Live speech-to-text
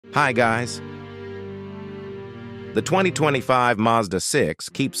Hi guys. The 2025 Mazda 6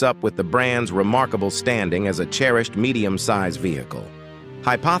 keeps up with the brand's remarkable standing as a cherished medium-sized vehicle.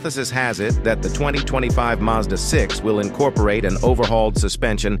 Hypothesis has it that the 2025 Mazda 6 will incorporate an overhauled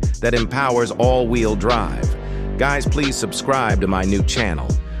suspension that empowers all-wheel drive. Guys, please subscribe to my new channel.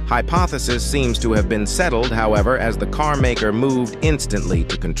 Hypothesis seems to have been settled, however, as the carmaker moved instantly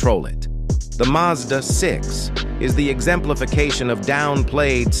to control it. The Mazda 6 is the exemplification of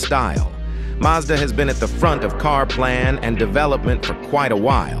downplayed style. Mazda has been at the front of car plan and development for quite a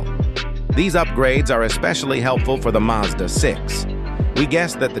while. These upgrades are especially helpful for the Mazda 6. We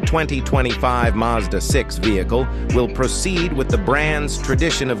guess that the 2025 Mazda 6 vehicle will proceed with the brand's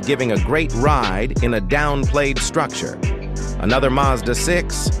tradition of giving a great ride in a downplayed structure. Another Mazda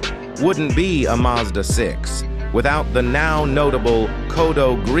 6 wouldn't be a Mazda 6 without the now notable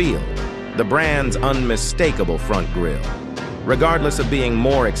kodo grille, the brand's unmistakable front grille. Regardless of being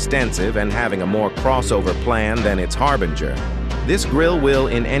more extensive and having a more crossover plan than its harbinger, this grille will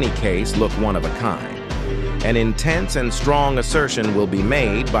in any case look one of a kind. An intense and strong assertion will be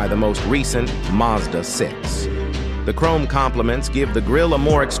made by the most recent Mazda 6. The chrome complements give the grille a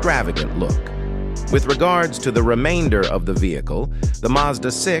more extravagant look. With regards to the remainder of the vehicle, the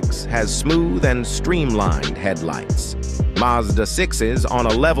Mazda 6 has smooth and streamlined headlights. Mazda 6s on a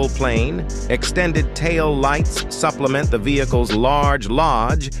level plane, extended tail lights supplement the vehicle's large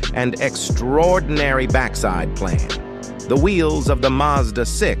lodge and extraordinary backside plan. The wheels of the Mazda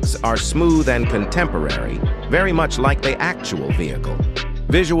 6 are smooth and contemporary, very much like the actual vehicle.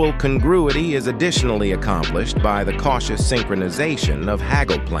 Visual congruity is additionally accomplished by the cautious synchronization of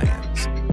haggle plans.